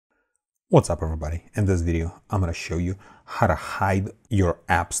What's up everybody? In this video, I'm going to show you how to hide your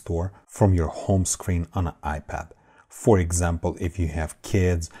app store from your home screen on an iPad. For example, if you have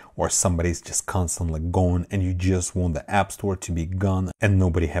kids or somebody's just constantly going and you just want the app store to be gone and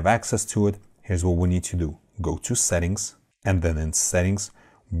nobody have access to it, here's what we need to do. Go to settings, and then in settings,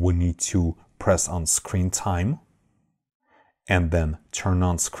 we need to press on screen time and then turn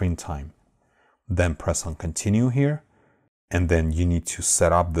on screen time. Then press on continue here. And then you need to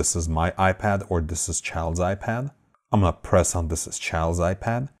set up, this is my iPad or this is child's iPad. I'm going to press on this is child's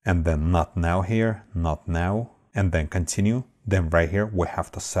iPad and then not now here, not now, and then continue. Then right here, we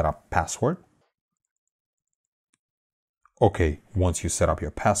have to set up password. Okay, once you set up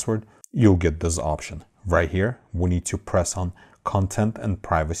your password, you'll get this option. Right here, we need to press on content and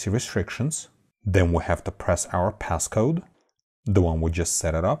privacy restrictions. Then we have to press our passcode, the one we just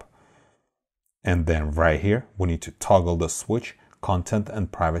set it up. And then right here, we need to toggle the switch, content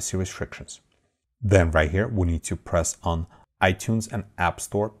and privacy restrictions. Then right here, we need to press on iTunes and App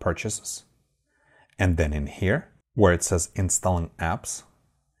Store purchases. And then in here, where it says installing apps,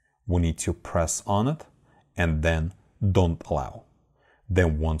 we need to press on it and then don't allow.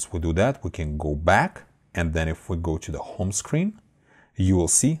 Then once we do that, we can go back. And then if we go to the home screen, you will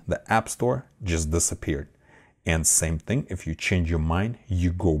see the App Store just disappeared. And same thing, if you change your mind,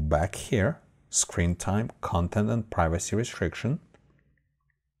 you go back here. Screen time, content and privacy restriction,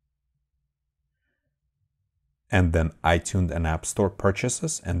 and then iTunes and App Store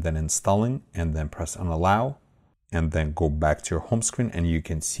purchases, and then installing, and then press on allow, and then go back to your home screen and you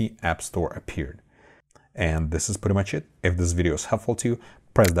can see App Store appeared. And this is pretty much it. If this video is helpful to you,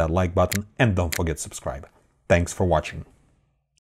 press that like button and don't forget to subscribe. Thanks for watching.